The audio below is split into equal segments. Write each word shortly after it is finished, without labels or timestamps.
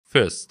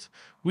First,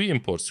 we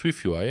import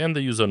SwiftUI and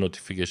the user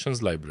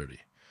notifications library.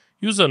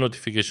 User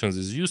notifications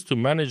is used to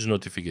manage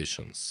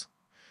notifications.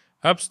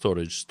 App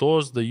storage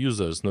stores the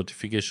user's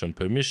notification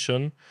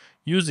permission,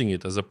 using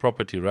it as a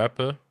property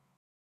wrapper.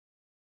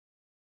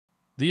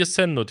 The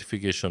send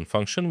notification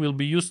function will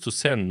be used to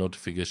send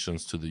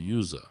notifications to the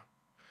user.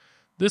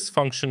 This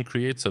function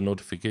creates a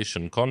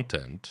notification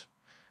content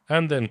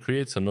and then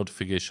creates a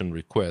notification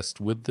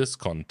request with this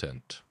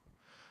content.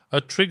 A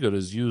trigger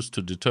is used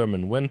to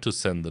determine when to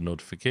send the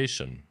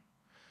notification.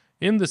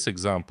 In this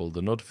example,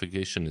 the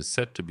notification is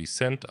set to be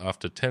sent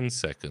after 10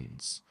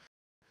 seconds.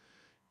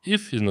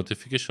 If his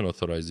notification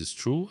authorized is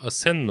true, a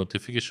send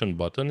notification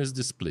button is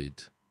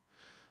displayed.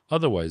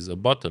 Otherwise, a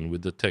button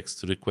with the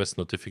text request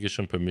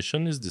notification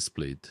permission is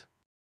displayed.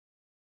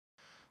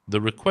 The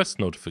request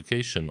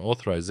notification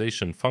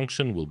authorization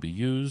function will be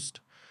used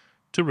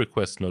to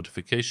request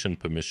notification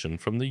permission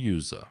from the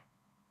user.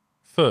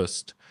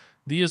 First,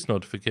 the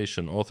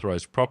isNotification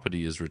authorized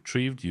property is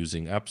retrieved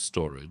using app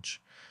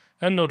storage,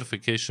 and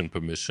notification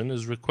permission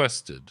is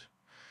requested.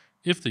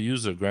 If the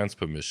user grants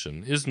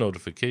permission,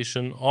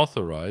 isNotification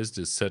authorized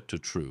is set to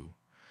true,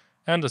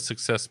 and a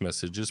success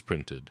message is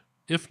printed.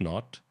 If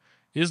not,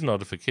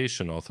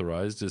 isNotification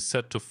authorized is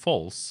set to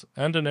false,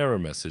 and an error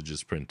message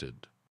is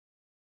printed.